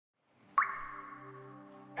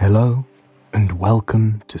Hello, and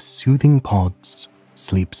welcome to Soothing Pod's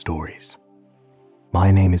Sleep Stories. My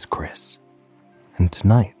name is Chris, and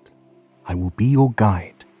tonight I will be your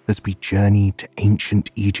guide as we journey to ancient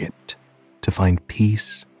Egypt to find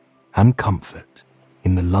peace and comfort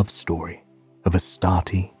in the love story of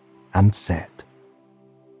Astarte and Set.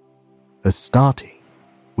 Astarte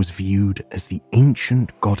was viewed as the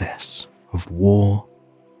ancient goddess of war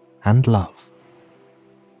and love,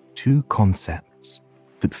 two concepts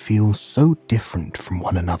that feel so different from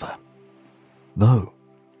one another, though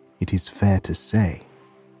it is fair to say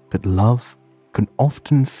that love can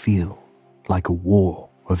often feel like a war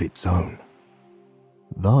of its own.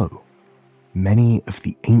 Though many of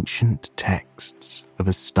the ancient texts of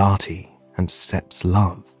Astarte and Set's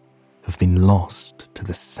love have been lost to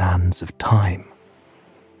the sands of time,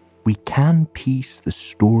 we can piece the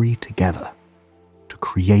story together to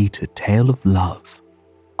create a tale of love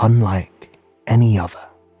unlike any other.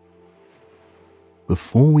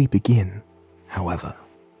 Before we begin, however,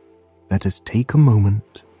 let us take a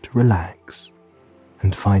moment to relax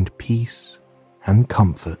and find peace and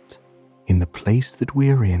comfort in the place that we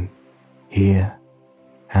are in, here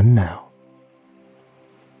and now.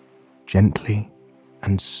 Gently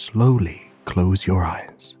and slowly close your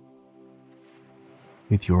eyes.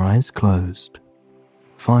 With your eyes closed,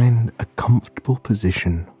 find a comfortable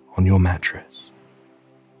position on your mattress.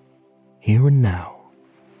 Here and now,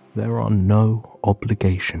 there are no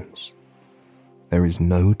obligations. There is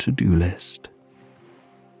no to-do list.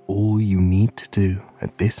 All you need to do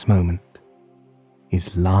at this moment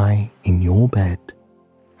is lie in your bed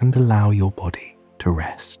and allow your body to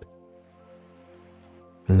rest.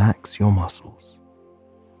 Relax your muscles.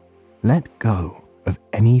 Let go of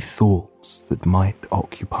any thoughts that might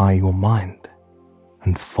occupy your mind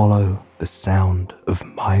and follow the sound of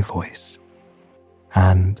my voice.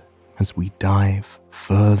 And as we dive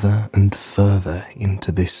further and further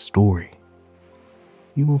into this story,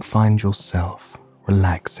 you will find yourself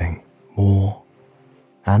relaxing more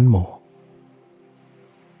and more.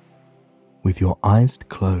 With your eyes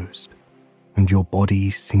closed and your body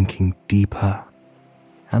sinking deeper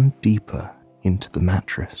and deeper into the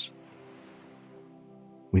mattress,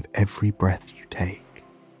 with every breath you take,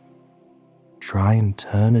 try and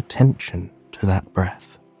turn attention to that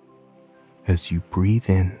breath. As you breathe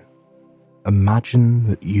in, imagine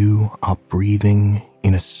that you are breathing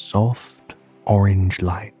in a soft orange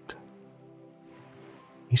light.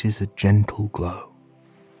 It is a gentle glow,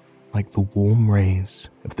 like the warm rays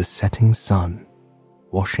of the setting sun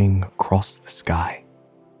washing across the sky.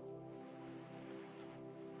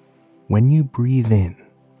 When you breathe in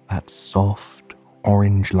that soft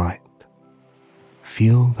orange light,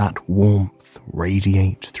 feel that warmth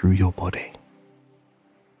radiate through your body.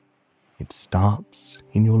 It starts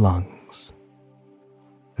in your lungs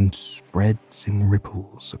and spreads in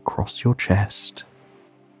ripples across your chest,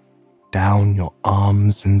 down your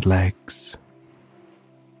arms and legs,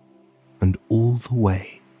 and all the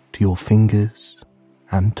way to your fingers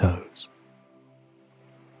and toes.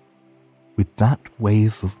 With that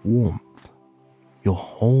wave of warmth, your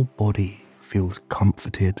whole body feels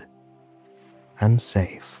comforted and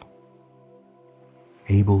safe,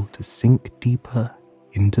 able to sink deeper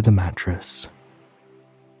into the mattress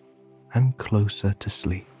and closer to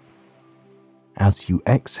sleep. As you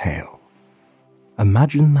exhale,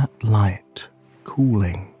 imagine that light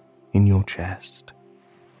cooling in your chest.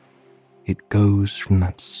 It goes from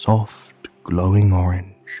that soft, glowing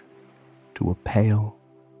orange to a pale,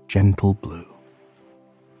 gentle blue.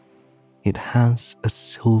 It has a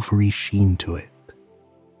silvery sheen to it,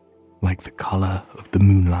 like the color of the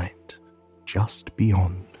moonlight just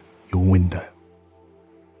beyond your window.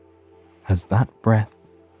 As that breath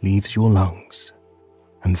leaves your lungs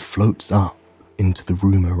and floats up into the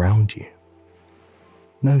room around you,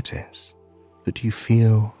 notice that you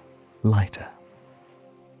feel lighter.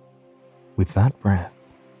 With that breath,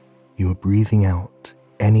 you are breathing out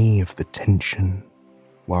any of the tension,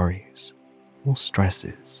 worries, or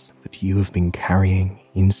stresses that you have been carrying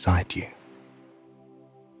inside you.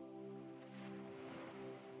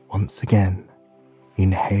 Once again,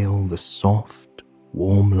 inhale the soft,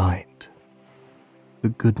 warm light, the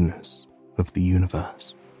goodness of the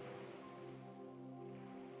universe.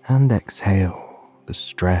 And exhale the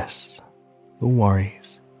stress, the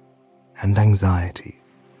worries, and anxiety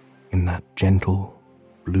in that gentle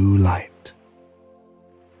blue light.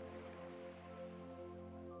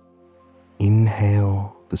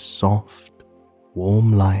 Inhale the soft,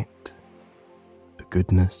 warm light, the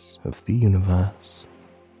goodness of the universe.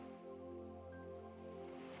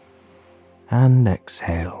 And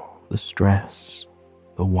exhale the stress,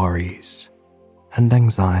 the worries, and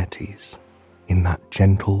anxieties in that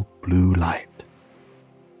gentle blue light.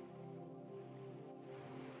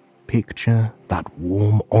 Picture that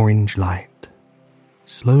warm orange light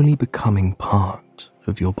slowly becoming part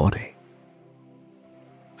of your body.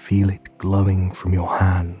 Feel it glowing from your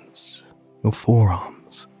hands, your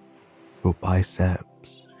forearms, your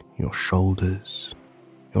biceps, your shoulders,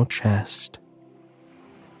 your chest,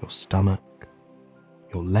 your stomach,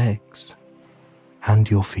 your legs, and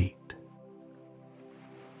your feet.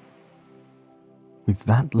 With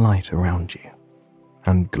that light around you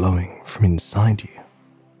and glowing from inside you,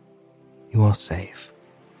 you are safe.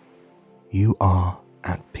 You are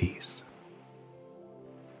at peace.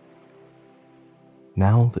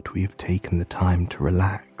 Now that we have taken the time to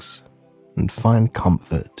relax and find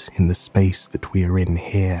comfort in the space that we are in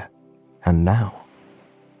here and now,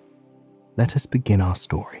 let us begin our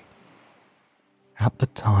story. At the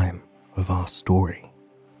time of our story,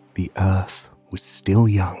 the earth was still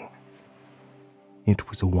young. It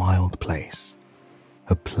was a wild place,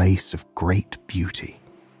 a place of great beauty,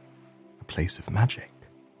 a place of magic,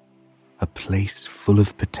 a place full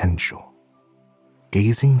of potential.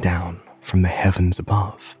 Gazing down from the heavens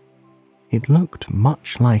above, it looked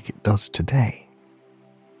much like it does today.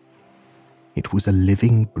 It was a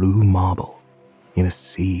living blue marble in a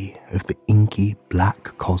sea of the inky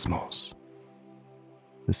black cosmos.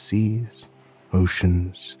 The seas,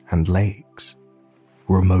 oceans, and lakes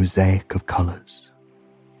were a mosaic of colors.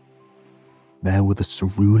 There were the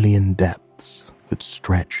cerulean depths that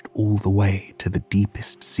stretched all the way to the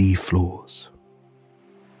deepest sea floors.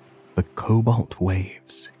 The cobalt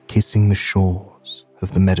waves kissing the shores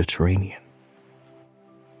of the Mediterranean.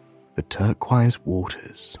 The turquoise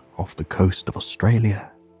waters off the coast of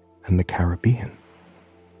Australia and the Caribbean,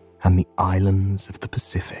 and the islands of the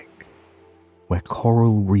Pacific, where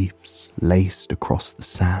coral reefs laced across the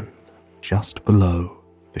sand just below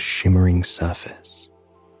the shimmering surface.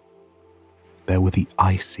 There were the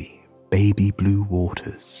icy, baby blue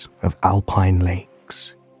waters of alpine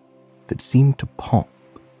lakes that seemed to pop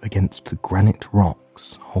against the granite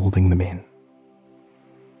rocks holding them in.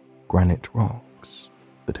 Granite rocks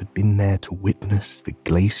that had been there to witness the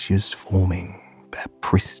glaciers forming their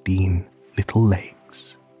pristine little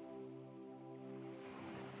lakes.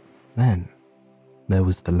 Then there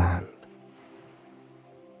was the land.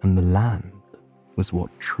 And the land was what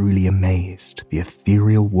truly amazed the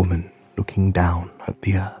ethereal woman looking down at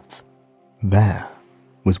the earth. There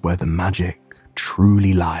was where the magic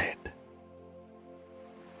truly lied.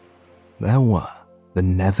 There were the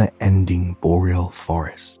never-ending boreal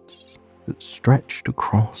forests that stretched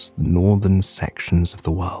across the northern sections of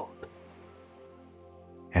the world.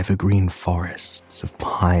 Evergreen forests of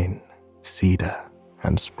pine, cedar,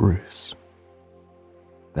 and spruce.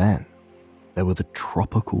 Then there were the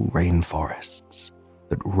tropical rainforests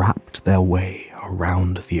that wrapped their way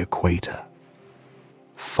around the equator.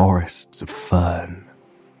 Forests of fern,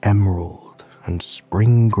 emerald, and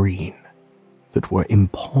spring green that were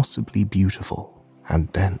impossibly beautiful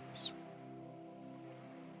and dense.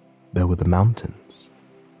 There were the mountains,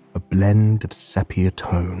 a blend of sepia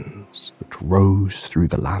tones that rose through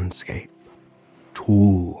the landscape,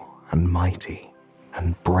 tall and mighty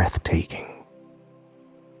and breathtaking.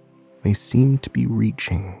 They seemed to be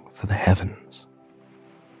reaching for the heavens,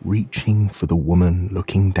 reaching for the woman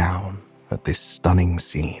looking down at this stunning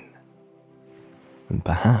scene. And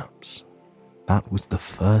perhaps that was the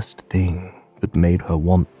first thing that made her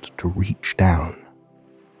want to reach down,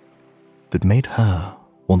 that made her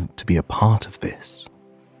want to be a part of this.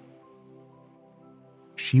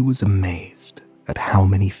 She was amazed at how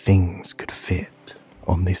many things could fit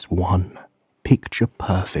on this one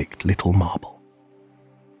picture-perfect little marble.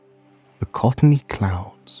 The cottony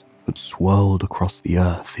clouds that swirled across the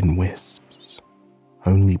earth in wisps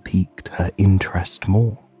only piqued her interest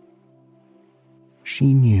more.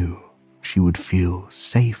 She knew she would feel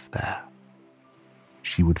safe there.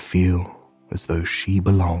 She would feel as though she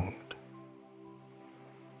belonged.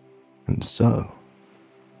 And so,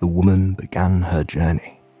 the woman began her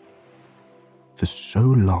journey. For so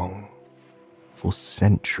long, for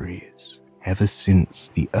centuries, ever since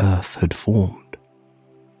the earth had formed,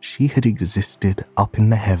 she had existed up in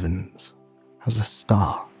the heavens as a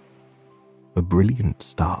star, a brilliant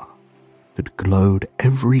star that glowed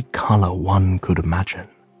every color one could imagine.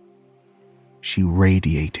 She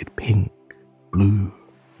radiated pink, blue,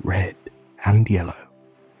 red, and yellow,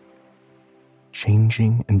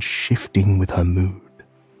 changing and shifting with her mood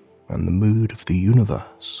and the mood of the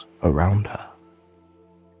universe around her.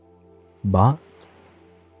 But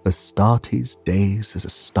Astarte's days as a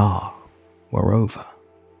star were over.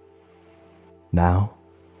 Now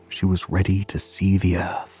she was ready to see the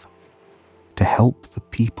earth, to help the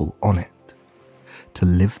people on it, to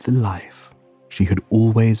live the life she had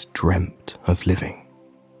always dreamt of living.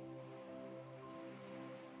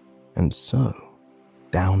 And so,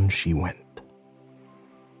 down she went.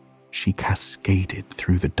 She cascaded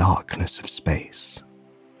through the darkness of space,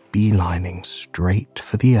 beelining straight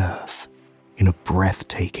for the earth in a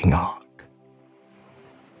breathtaking arc.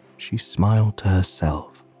 She smiled to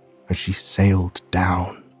herself as she sailed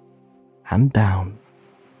down and down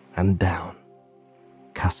and down,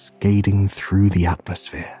 cascading through the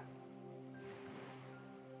atmosphere.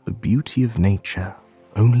 The beauty of nature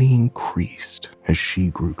only increased as she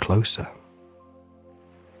grew closer.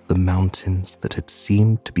 The mountains that had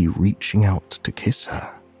seemed to be reaching out to kiss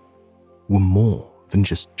her were more than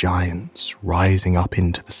just giants rising up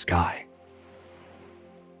into the sky.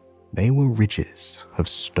 They were ridges of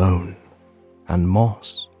stone and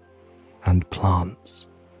moss and plants.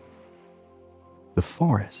 The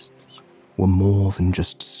forests were more than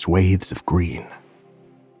just swathes of green.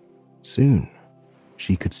 Soon,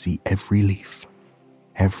 she could see every leaf,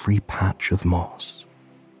 every patch of moss,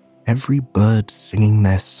 every bird singing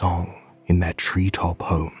their song in their treetop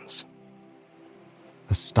homes.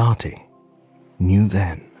 Astarte knew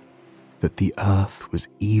then that the earth was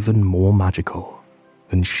even more magical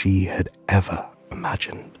than she had ever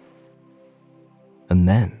imagined. And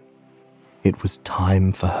then it was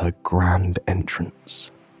time for her grand entrance.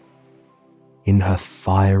 In her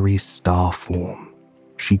fiery star form,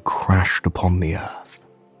 she crashed upon the earth.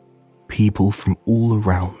 People from all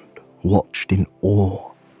around watched in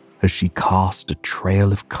awe as she cast a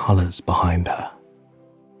trail of colors behind her,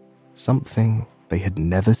 something they had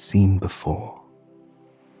never seen before.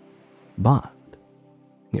 But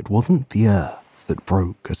it wasn't the earth that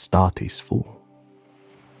broke Astarte's fall.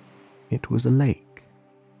 It was a lake,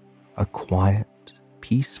 a quiet,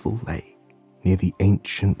 peaceful lake near the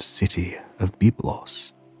ancient city of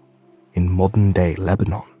Byblos in modern-day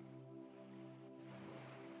Lebanon.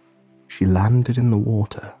 She landed in the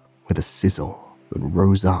water with a sizzle that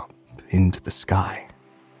rose up into the sky,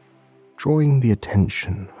 drawing the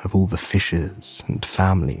attention of all the fishes and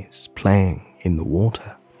families playing in the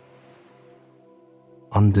water.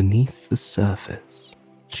 Underneath the surface,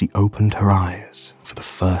 she opened her eyes for the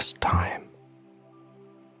first time.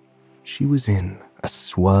 She was in a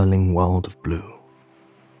swirling world of blue.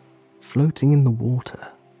 Floating in the water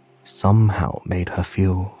somehow made her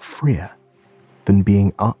feel freer than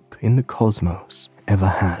being up in the cosmos ever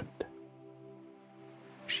had.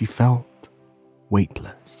 She felt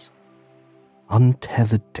weightless,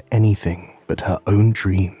 untethered to anything but her own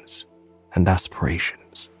dreams and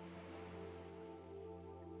aspirations.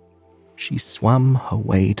 She swam her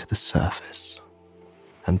way to the surface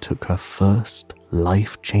and took her first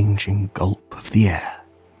life-changing gulp of the air.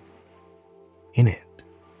 In it,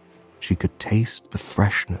 she could taste the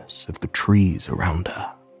freshness of the trees around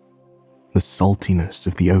her, the saltiness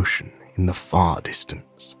of the ocean in the far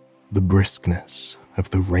distance, the briskness of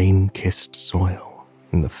the rain-kissed soil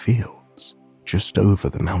in the fields just over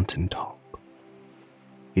the mountaintop.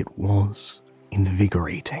 It was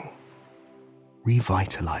invigorating,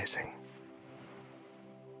 revitalizing.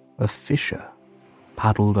 A fisher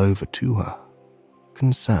paddled over to her,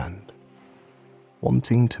 concerned,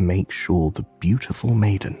 wanting to make sure the beautiful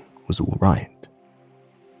maiden was all right.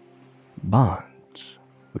 But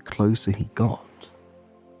the closer he got,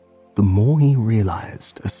 the more he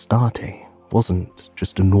realized Astarte wasn't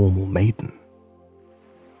just a normal maiden.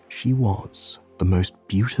 She was the most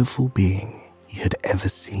beautiful being he had ever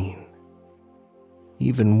seen.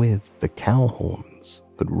 Even with the cow horns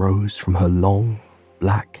that rose from her long,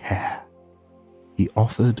 black hair, he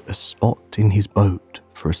offered a spot in his boat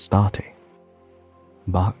for Astarte.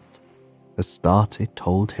 But Astarte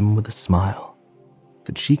told him with a smile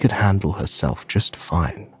that she could handle herself just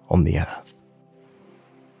fine on the earth.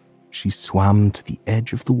 She swam to the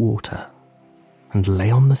edge of the water and lay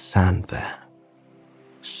on the sand there,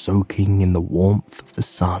 soaking in the warmth of the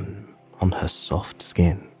sun on her soft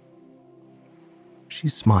skin. She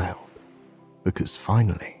smiled because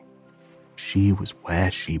finally she was where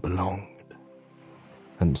she belonged,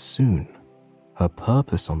 and soon her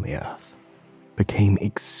purpose on the earth became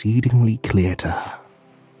exceedingly clear to her.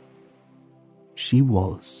 She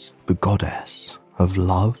was the goddess of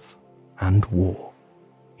love and war.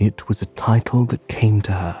 It was a title that came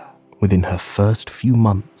to her within her first few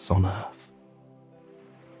months on Earth.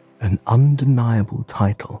 An undeniable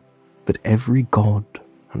title that every god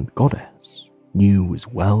and goddess knew was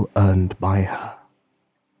well earned by her.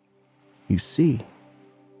 You see,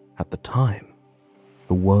 at the time,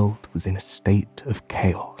 the world was in a state of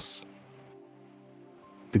chaos.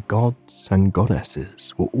 The gods and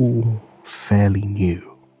goddesses were all fairly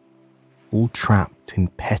new, all trapped in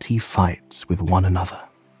petty fights with one another.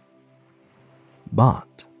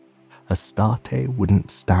 But Astarte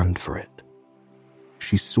wouldn't stand for it.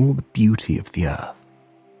 She saw the beauty of the earth,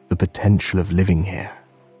 the potential of living here,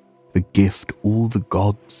 the gift all the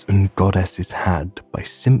gods and goddesses had by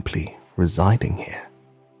simply residing here.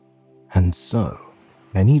 And so,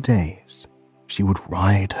 many days, she would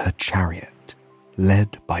ride her chariot,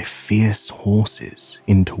 led by fierce horses,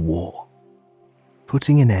 into war,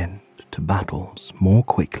 putting an end to battles more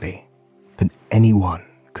quickly than anyone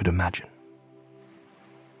could imagine.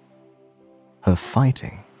 Her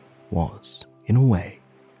fighting was, in a way,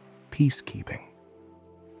 peacekeeping,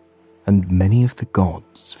 and many of the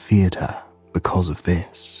gods feared her because of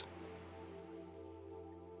this.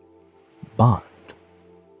 But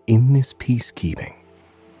in this peacekeeping,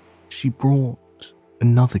 she brought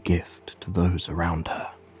another gift to those around her,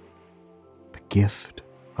 the gift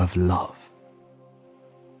of love.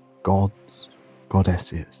 Gods,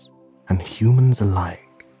 goddesses, and humans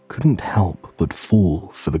alike couldn't help but fall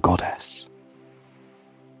for the goddess.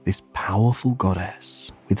 This powerful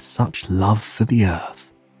goddess with such love for the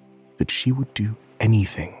earth that she would do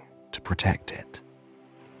anything to protect it.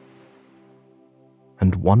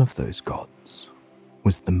 And one of those gods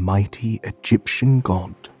was the mighty Egyptian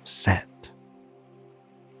god Set.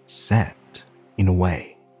 Set, in a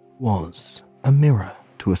way, was a mirror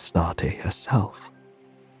to Astarte herself.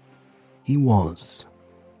 He was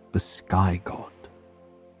the sky god,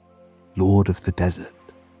 lord of the desert,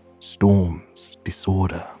 storms,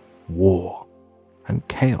 disorder, war, and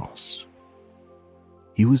chaos.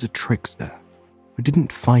 He was a trickster who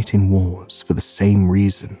didn't fight in wars for the same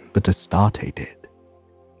reason that Astarte did.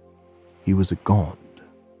 He was a god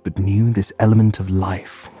that knew this element of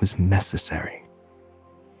life was necessary,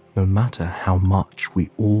 no matter how much we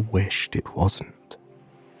all wished it wasn't.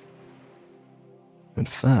 At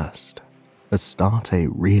first, Astarte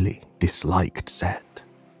really disliked Set.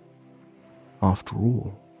 After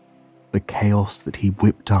all, the chaos that he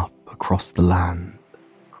whipped up across the land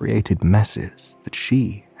created messes that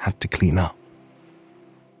she had to clean up.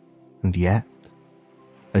 And yet,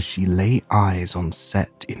 as she lay eyes on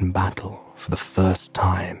Set in battle for the first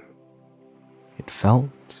time, it felt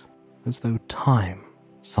as though time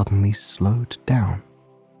suddenly slowed down.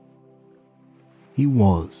 He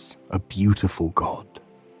was a beautiful god.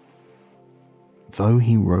 Though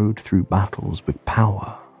he rode through battles with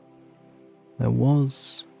power, there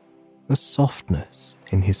was a softness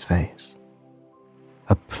in his face,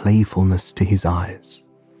 a playfulness to his eyes.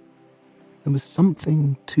 There was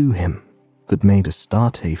something to him that made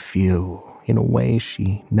Astarte feel in a way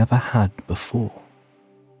she never had before.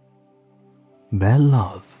 Their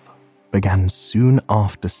love began soon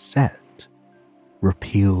after Set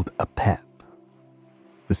repealed Apep,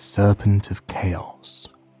 the serpent of chaos,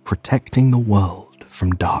 protecting the world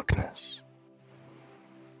from darkness.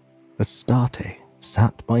 Astarte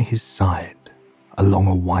sat by his side along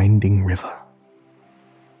a winding river,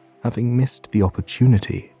 having missed the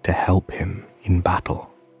opportunity to help him in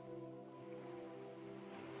battle.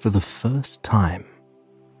 For the first time,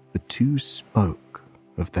 the two spoke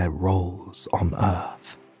of their roles on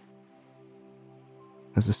Earth.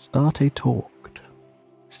 As Astarte talked,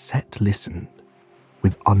 Set listened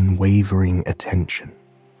with unwavering attention.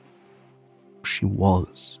 She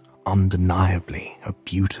was undeniably a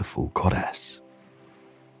beautiful goddess,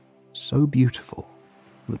 so beautiful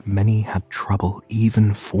that many had trouble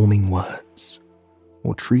even forming words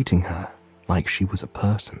or treating her like she was a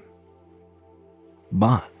person.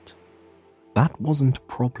 But that wasn't a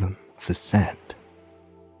problem for Set.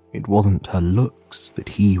 It wasn't her looks that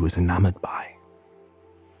he was enamored by.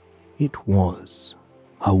 It was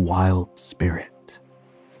her wild spirit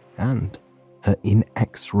and her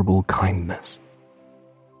inexorable kindness.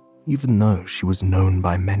 Even though she was known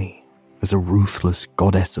by many as a ruthless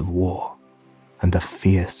goddess of war and a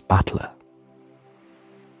fierce battler.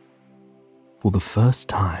 For the first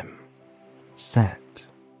time, Set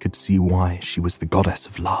could see why she was the goddess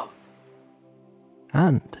of love.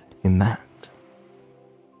 And in that,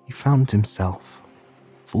 he found himself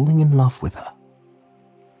falling in love with her.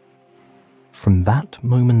 From that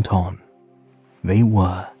moment on, they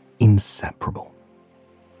were inseparable.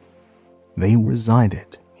 They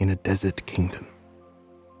resided in a desert kingdom,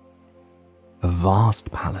 a vast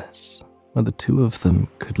palace where the two of them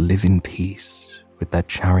could live in peace with their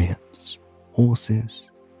chariots, horses,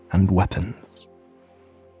 and weapons.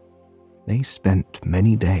 They spent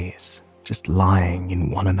many days just lying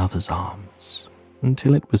in one another's arms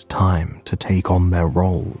until it was time to take on their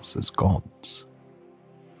roles as gods.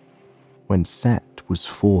 When Set was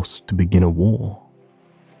forced to begin a war,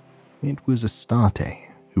 it was Astarte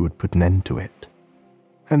who would put an end to it,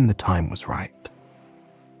 and the time was right.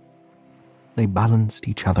 They balanced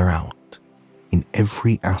each other out in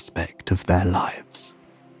every aspect of their lives.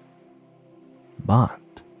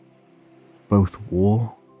 But both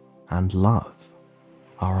war and love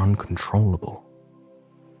are uncontrollable.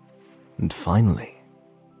 And finally,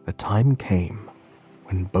 a time came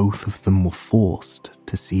when both of them were forced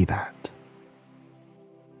to see that.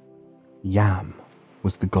 Yam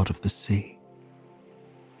was the god of the sea.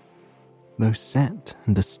 Though Set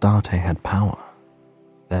and Astarte had power,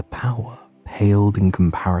 their power paled in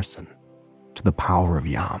comparison to the power of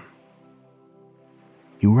Yam.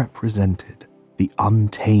 He represented the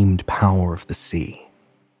untamed power of the sea,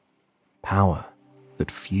 power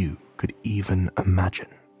that few could even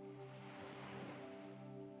imagine.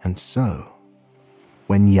 And so,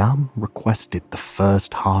 when Yam requested the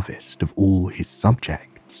first harvest of all his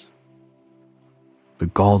subjects, the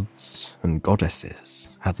gods and goddesses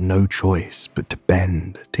had no choice but to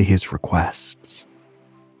bend to his requests.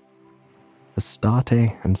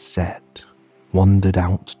 Astarte and Set wandered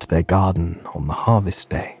out to their garden on the harvest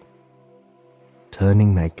day,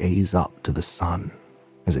 turning their gaze up to the sun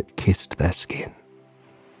as it kissed their skin.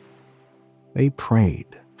 They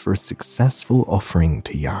prayed for a successful offering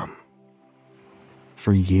to Yam,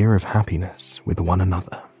 for a year of happiness with one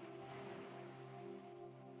another.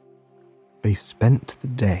 They spent the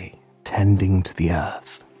day tending to the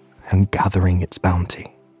earth and gathering its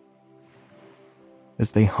bounty.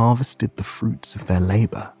 As they harvested the fruits of their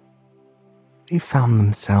labor, they found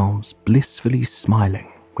themselves blissfully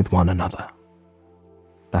smiling with one another.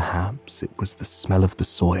 Perhaps it was the smell of the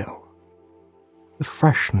soil, the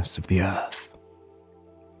freshness of the earth,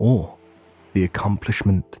 or the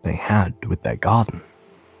accomplishment they had with their garden.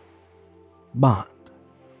 But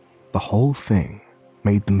the whole thing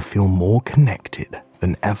made them feel more connected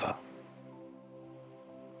than ever.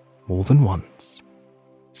 More than once,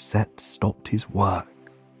 Set stopped his work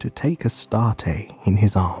to take Astarte in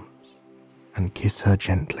his arms and kiss her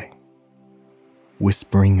gently,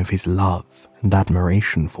 whispering of his love and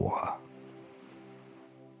admiration for her.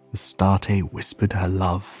 Astarte whispered her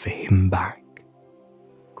love for him back,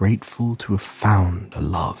 grateful to have found a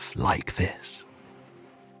love like this.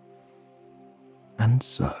 And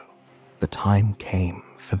so, the time came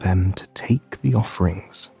for them to take the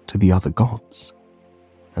offerings to the other gods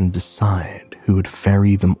and decide who would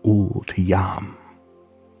ferry them all to Yam.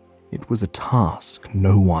 It was a task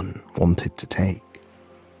no one wanted to take.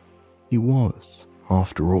 He was,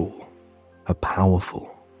 after all, a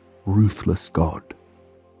powerful, ruthless god.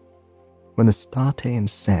 When Astarte and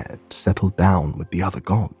Set settled down with the other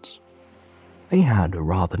gods, they had a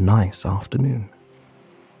rather nice afternoon.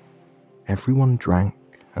 Everyone drank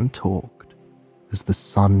and talked as the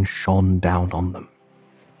sun shone down on them,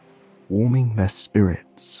 warming their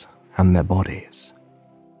spirits and their bodies.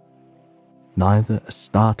 Neither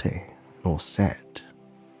Astarte nor Set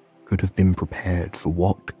could have been prepared for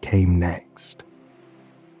what came next.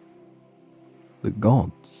 The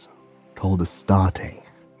gods told Astarte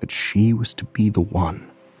that she was to be the one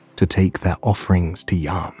to take their offerings to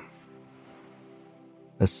Yam.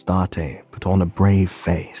 Astarte put on a brave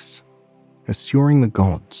face, assuring the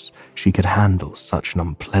gods she could handle such an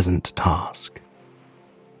unpleasant task.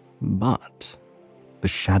 But the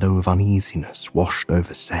shadow of uneasiness washed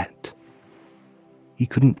over Set. He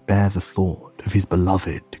couldn't bear the thought of his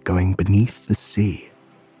beloved going beneath the sea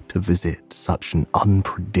to visit such an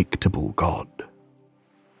unpredictable god.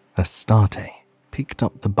 Astarte picked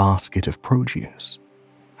up the basket of produce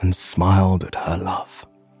and smiled at her love.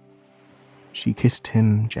 She kissed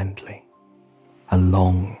him gently, a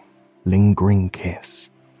long, lingering kiss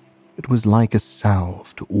that was like a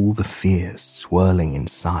salve to all the fears swirling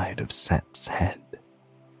inside of Set's head.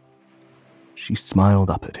 She smiled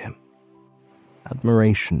up at him,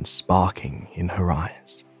 admiration sparking in her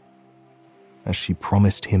eyes, as she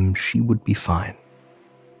promised him she would be fine,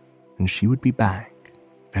 and she would be back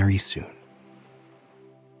very soon.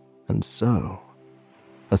 And so,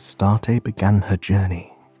 Astarte began her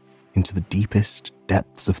journey into the deepest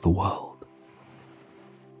depths of the world.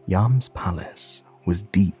 Yam's palace was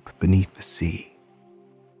deep beneath the sea,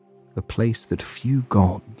 a place that few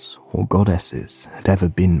gods or goddesses had ever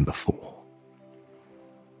been before.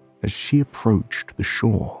 As she approached the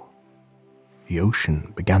shore, the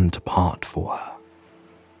ocean began to part for her.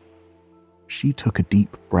 She took a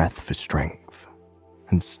deep breath for strength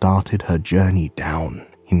and started her journey down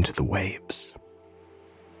into the waves.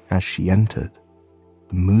 As she entered,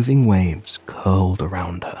 the moving waves curled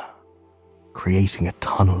around her, creating a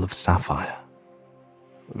tunnel of sapphire.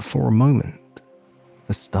 For a moment,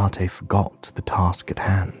 Astarte forgot the task at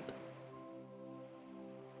hand.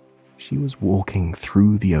 She was walking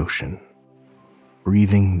through the ocean,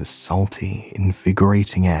 breathing the salty,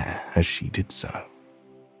 invigorating air as she did so.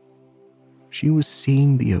 She was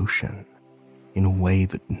seeing the ocean in a way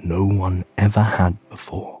that no one ever had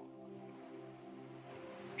before.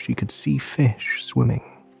 She could see fish swimming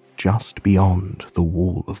just beyond the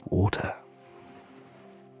wall of water.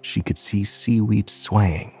 She could see seaweed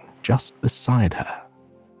swaying just beside her,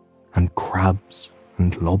 and crabs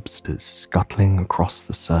and lobsters scuttling across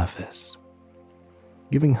the surface,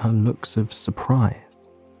 giving her looks of surprise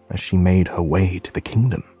as she made her way to the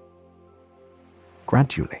kingdom.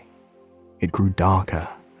 Gradually, it grew darker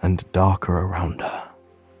and darker around her,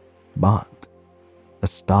 but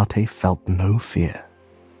Astarte felt no fear.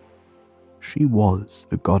 She was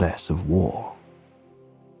the goddess of war.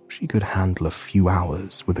 She could handle a few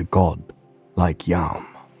hours with a god like Yam.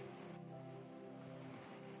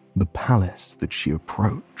 The palace that she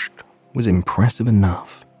approached was impressive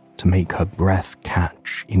enough to make her breath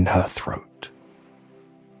catch in her throat.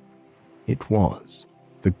 It was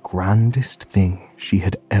the grandest thing she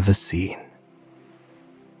had ever seen.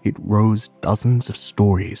 It rose dozens of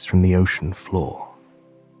stories from the ocean floor,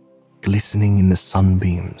 glistening in the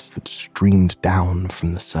sunbeams that streamed down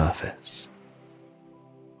from the surface.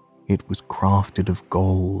 It was crafted of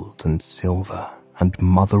gold and silver and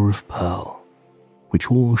mother of pearl, which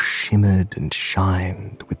all shimmered and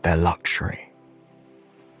shined with their luxury.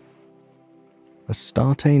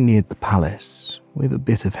 Astarte neared the palace with a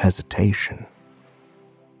bit of hesitation.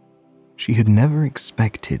 She had never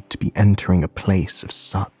expected to be entering a place of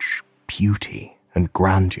such beauty and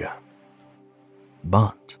grandeur.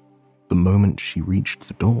 But the moment she reached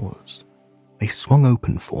the doors, they swung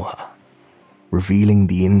open for her, revealing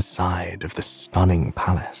the inside of the stunning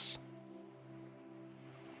palace.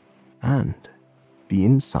 And the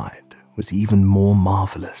inside was even more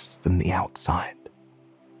marvelous than the outside.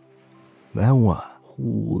 There were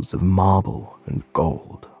halls of marble and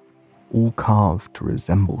gold, all carved to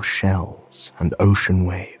resemble shells and ocean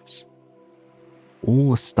waves.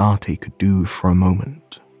 All Astarte could do for a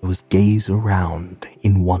moment was gaze around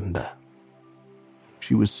in wonder.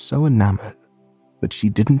 She was so enamored that she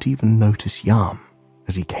didn't even notice Yam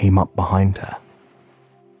as he came up behind her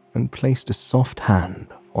and placed a soft hand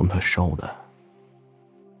on her shoulder.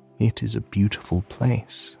 "It is a beautiful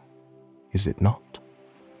place, is it not?"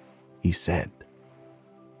 he said.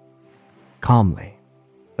 Calmly,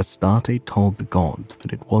 Astarte told the god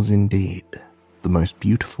that it was indeed the most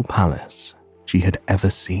beautiful palace she had ever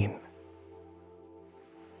seen.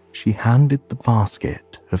 She handed the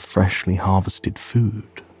basket of freshly harvested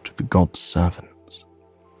food to the god's servants,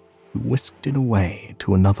 who whisked it away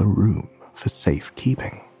to another room for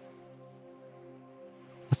safekeeping.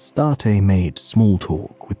 Astarte made small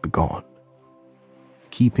talk with the god,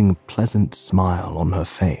 keeping a pleasant smile on her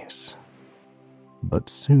face. But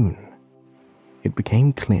soon, it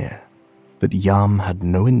became clear that Yam had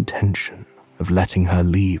no intention of letting her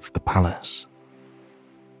leave the palace.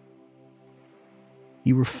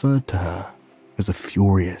 He referred to her as a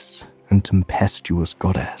furious and tempestuous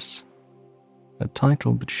goddess, a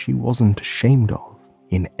title that she wasn't ashamed of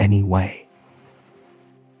in any way.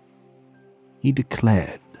 He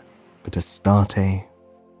declared that Astarte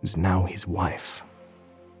was now his wife,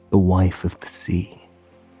 the wife of the sea,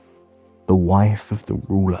 the wife of the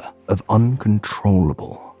ruler of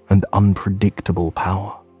uncontrollable and unpredictable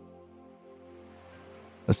power.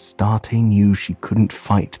 Astarte knew she couldn't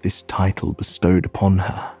fight this title bestowed upon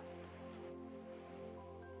her.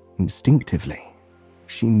 Instinctively,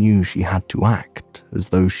 she knew she had to act as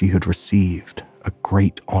though she had received a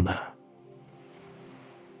great honor.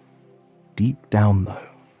 Deep down, though,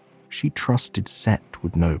 she trusted Set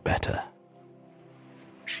would know better.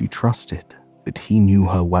 She trusted that he knew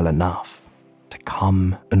her well enough to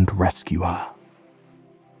come and rescue her.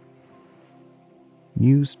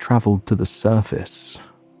 News traveled to the surface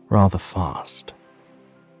rather fast.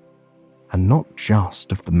 And not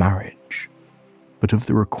just of the marriage, but of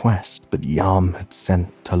the request that Yam had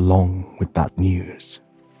sent along with that news.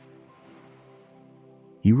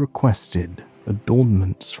 He requested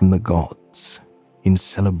adornments from the gods in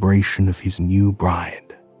celebration of his new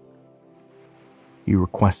bride. He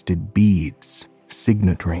requested beads,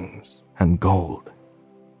 signet rings, and gold,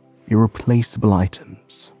 irreplaceable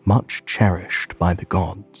items much cherished by the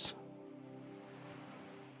gods.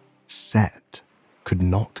 Set could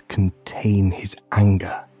not contain his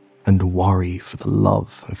anger and worry for the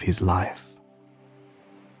love of his life.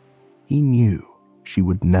 He knew she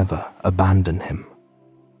would never abandon him,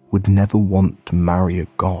 would never want to marry a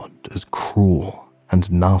god as cruel and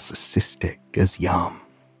narcissistic as Yam.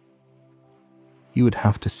 he would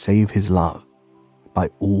have to save his love by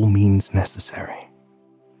all means necessary.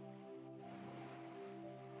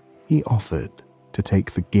 He offered to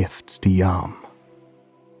take the gifts to Yam.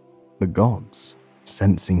 The gods,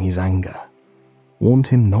 sensing his anger, warned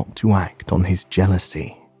him not to act on his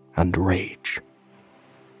jealousy and rage.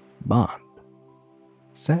 But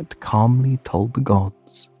Set calmly told the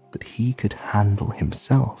gods that he could handle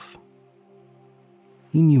himself.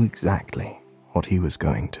 He knew exactly what he was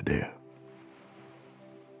going to do.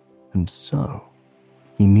 And so,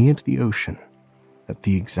 he neared the ocean at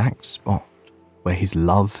the exact spot where his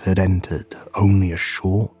love had entered only a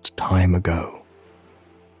short time ago.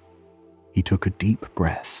 He took a deep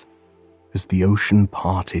breath as the ocean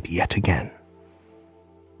parted yet again,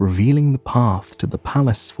 revealing the path to the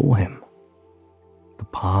palace for him, the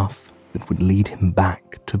path that would lead him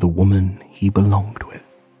back to the woman he belonged with.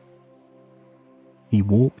 He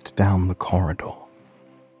walked down the corridor,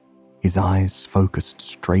 his eyes focused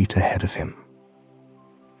straight ahead of him.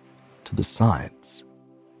 To the sides,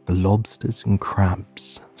 the lobsters and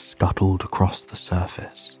crabs scuttled across the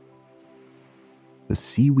surface. The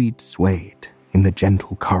seaweed swayed in the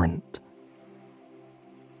gentle current.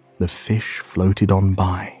 The fish floated on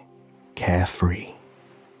by, carefree.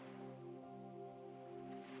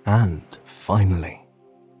 And finally,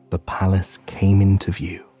 the palace came into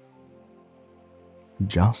view.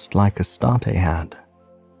 Just like Astarte had,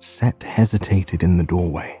 Set hesitated in the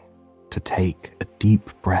doorway to take a deep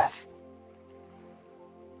breath.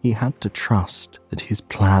 He had to trust that his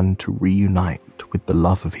plan to reunite with the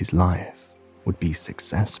love of his life would be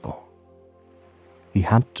successful. He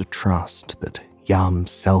had to trust that Yam's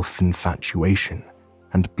self-infatuation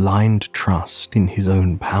and blind trust in his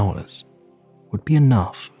own powers would be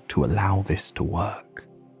enough to allow this to work.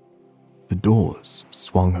 The doors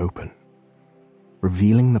swung open,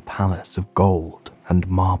 revealing the palace of gold and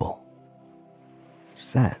marble.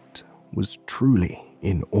 Set was truly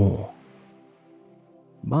in awe.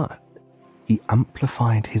 But he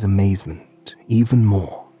amplified his amazement even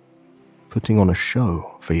more, putting on a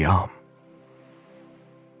show for Yam.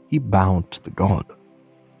 He bowed to the god,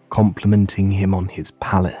 complimenting him on his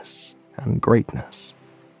palace and greatness.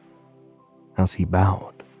 As he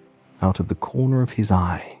bowed, out of the corner of his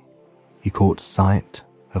eye, he caught sight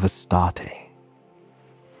of Astarte.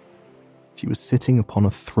 She was sitting upon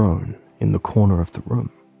a throne in the corner of the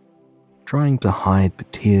room, trying to hide the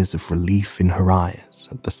tears of relief in her eyes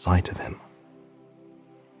at the sight of him.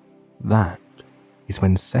 That is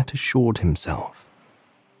when Set assured himself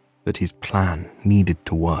that his plan needed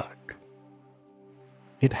to work.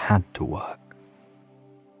 It had to work.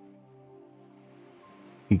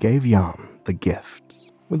 He gave Yam the gifts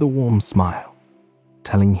with a warm smile,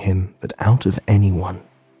 telling him that out of anyone,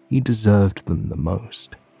 he deserved them the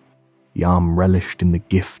most. Yam relished in the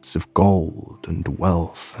gifts of gold and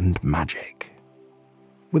wealth and magic.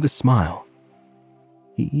 With a smile,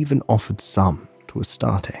 he even offered some to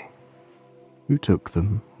Astarte, who took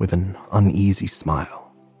them with an uneasy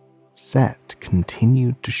smile. Set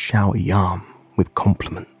continued to shower Yam with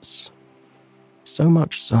compliments, so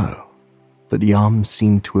much so that Yam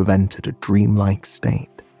seemed to have entered a dreamlike state,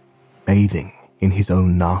 bathing in his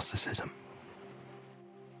own narcissism.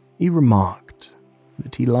 He remarked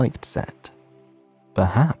that he liked Set.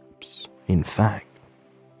 Perhaps, in fact,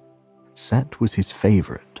 Set was his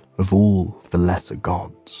favorite of all the lesser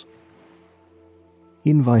gods. He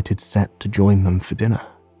invited Set to join them for dinner,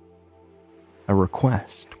 a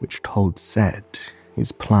request which told Set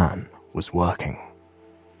his plan was working.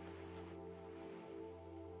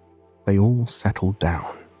 They all settled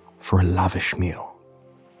down for a lavish meal.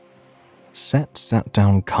 Set sat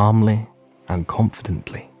down calmly and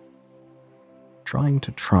confidently, trying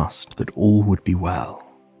to trust that all would be well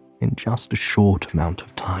in just a short amount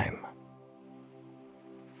of time.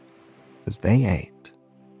 As they ate,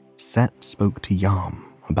 Set spoke to Yam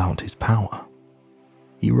about his power.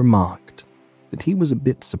 He remarked that he was a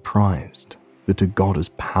bit surprised that a god as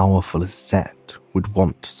powerful as Set would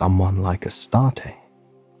want someone like Astarte.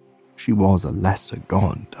 She was a lesser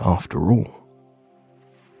god after all.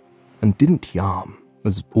 And didn't Yam,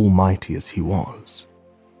 as almighty as he was,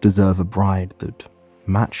 deserve a bride that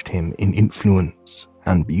matched him in influence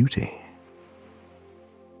and beauty?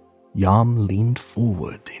 Yam leaned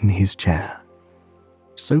forward in his chair,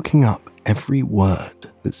 soaking up every word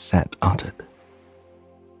that Set uttered.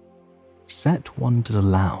 Set wondered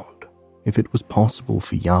aloud if it was possible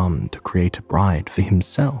for Yam to create a bride for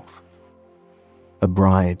himself, a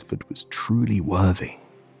bride that was truly worthy,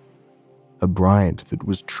 a bride that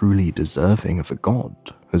was truly deserving of a god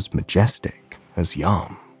as majestic as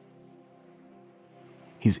Yam.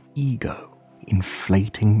 His ego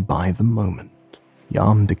inflating by the moment,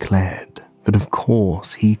 Yam declared that of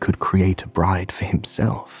course he could create a bride for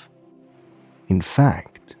himself. In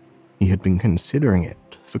fact, he had been considering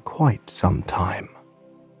it for quite some time.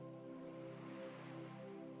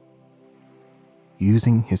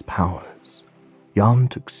 Using his powers, Yam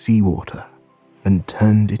took seawater and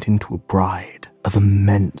turned it into a bride of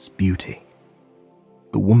immense beauty.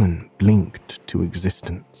 The woman blinked to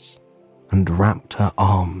existence and wrapped her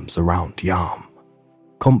arms around Yam,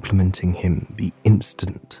 complimenting him the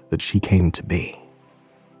instant that she came to be.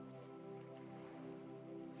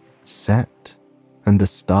 Set and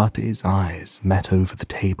Astarte's eyes met over the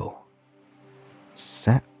table.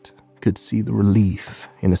 Set could see the relief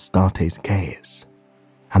in Astarte's gaze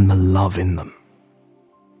and the love in them.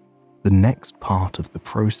 The next part of the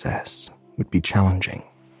process would be challenging.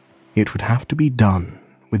 It would have to be done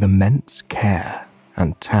with immense care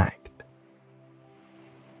and tact.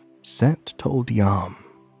 Set told Yam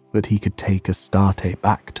that he could take Astarte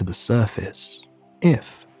back to the surface,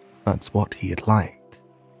 if that's what he'd like.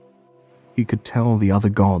 He could tell the other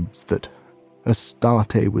gods that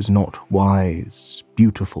Astarte was not wise,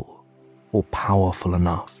 beautiful, or powerful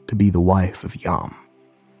enough to be the wife of Yam,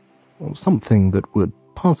 or something that would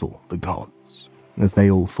puzzle the gods, as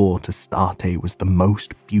they all thought Astarte was the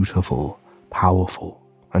most beautiful, powerful,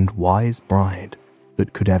 and wise bride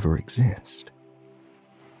that could ever exist.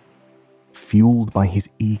 Fueled by his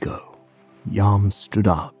ego, Yam stood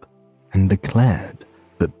up and declared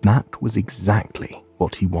that that was exactly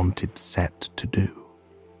what he wanted Set to do.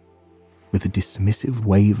 With a dismissive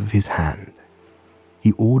wave of his hand,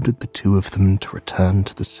 he ordered the two of them to return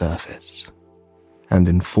to the surface and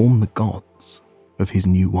inform the gods of his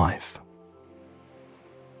new wife.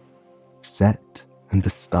 Set and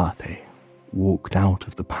Astarte walked out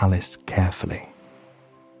of the palace carefully,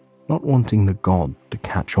 not wanting the god to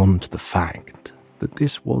catch on to the fact that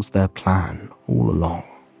this was their plan all along.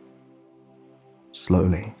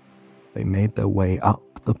 Slowly, they made their way up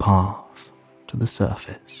the path to the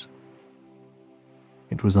surface.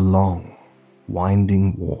 It was a long,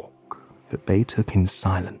 winding walk that they took in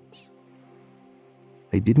silence.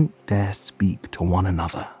 They didn't dare speak to one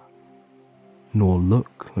another, nor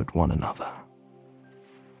look at one another.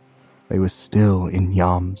 They were still in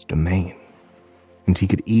Yam's domain, and he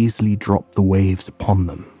could easily drop the waves upon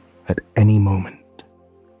them at any moment.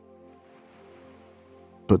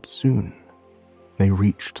 But soon, they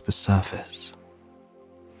reached the surface.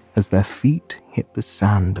 As their feet hit the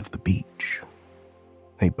sand of the beach,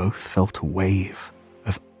 they both felt a wave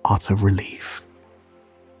of utter relief.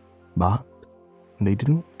 But they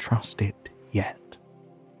didn't trust it yet.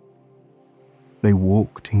 They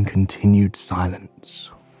walked in continued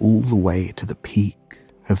silence all the way to the peak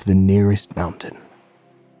of the nearest mountain,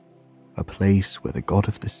 a place where the god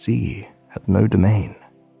of the sea had no domain,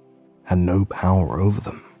 had no power over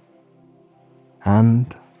them.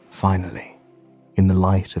 And finally, in the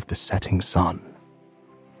light of the setting sun,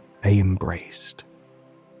 they embraced.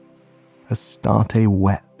 Astarte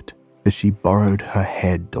wept as she burrowed her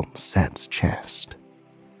head on Set's chest.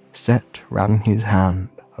 Set ran his hand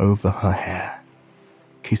over her hair,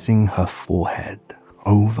 kissing her forehead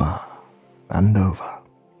over and over.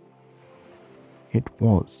 It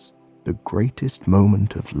was the greatest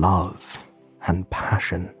moment of love and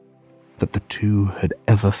passion that the two had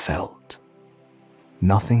ever felt.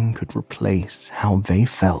 Nothing could replace how they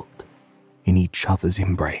felt in each other's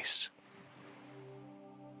embrace.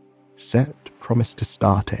 Set promised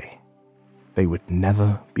Astarte they would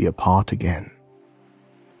never be apart again,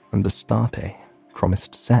 and Astarte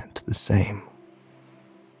promised Set the same.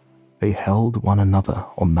 They held one another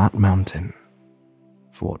on that mountain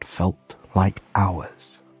for what felt like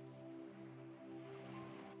hours.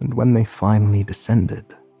 And when they finally descended,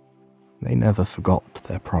 they never forgot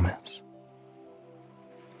their promise.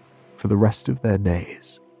 For the rest of their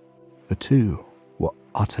days, the two were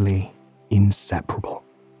utterly inseparable.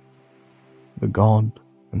 The god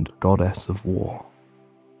and goddess of war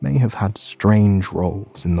may have had strange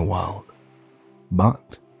roles in the world,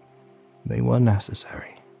 but they were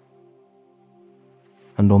necessary.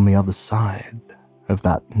 And on the other side of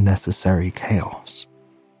that necessary chaos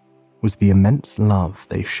was the immense love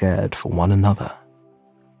they shared for one another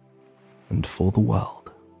and for the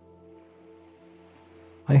world.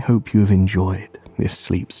 I hope you have enjoyed this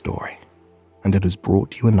sleep story, and it has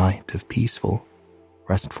brought you a night of peaceful,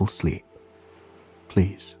 restful sleep.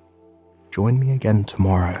 Please, join me again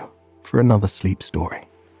tomorrow for another sleep story.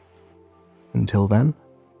 Until then,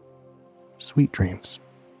 sweet dreams.